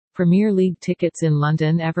Premier League tickets in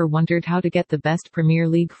London. Ever wondered how to get the best Premier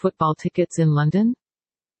League football tickets in London?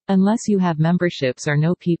 Unless you have memberships or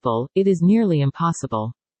know people, it is nearly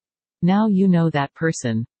impossible. Now you know that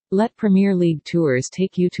person. Let Premier League Tours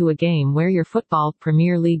take you to a game where your football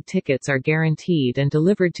Premier League tickets are guaranteed and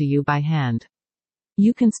delivered to you by hand.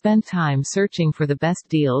 You can spend time searching for the best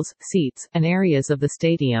deals, seats, and areas of the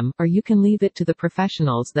stadium, or you can leave it to the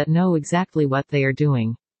professionals that know exactly what they are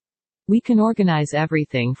doing. We can organize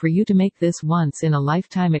everything for you to make this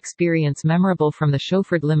once-in-a-lifetime experience memorable, from the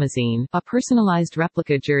chauffeured limousine, a personalized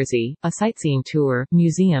replica jersey, a sightseeing tour,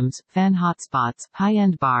 museums, fan hotspots,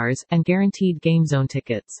 high-end bars, and guaranteed game zone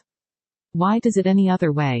tickets. Why does it any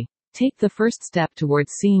other way? Take the first step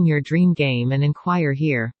towards seeing your dream game and inquire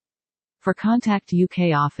here. For contact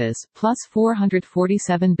UK office,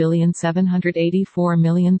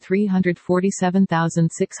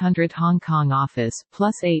 +447,784,347,600 Hong Kong office,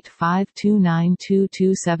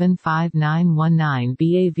 +852922759119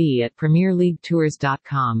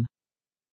 BAV@premierleaguetours.com.